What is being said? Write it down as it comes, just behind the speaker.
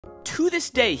To this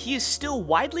day, he is still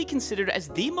widely considered as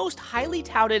the most highly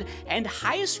touted and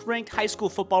highest ranked high school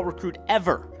football recruit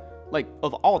ever. Like,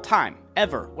 of all time,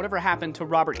 ever. Whatever happened to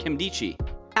Robert Nkemdiche?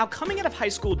 Now, coming out of high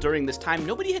school during this time,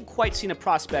 nobody had quite seen a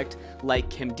prospect like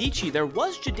Nkemdiche. There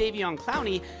was Jadeveon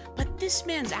Clowney, but this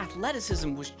man's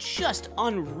athleticism was just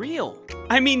unreal.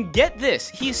 I mean, get this,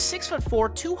 he's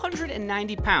 6'4",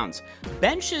 290 pounds,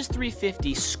 benches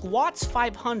 350, squats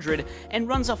 500, and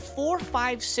runs a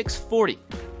 4.56 40.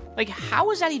 Like,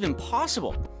 how is that even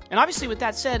possible? And obviously, with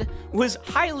that said, was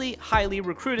highly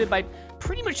recruited by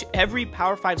pretty much every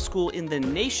Power 5 school in the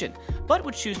nation, but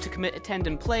would choose to commit, attend,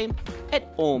 and play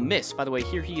at Ole Miss. By the way,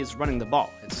 here he is running the ball.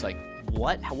 It's like,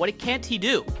 what can't he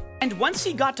do? And once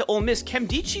he got to Ole Miss,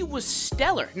 Nkemdiche was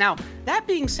stellar. Now, that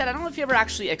being said, I don't know if he ever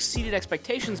actually exceeded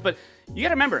expectations, but you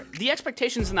gotta remember, the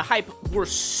expectations and the hype were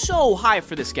so high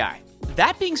for this guy.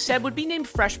 That being said, would be named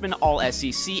freshman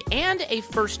All-SEC and a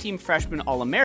first-team freshman All-American.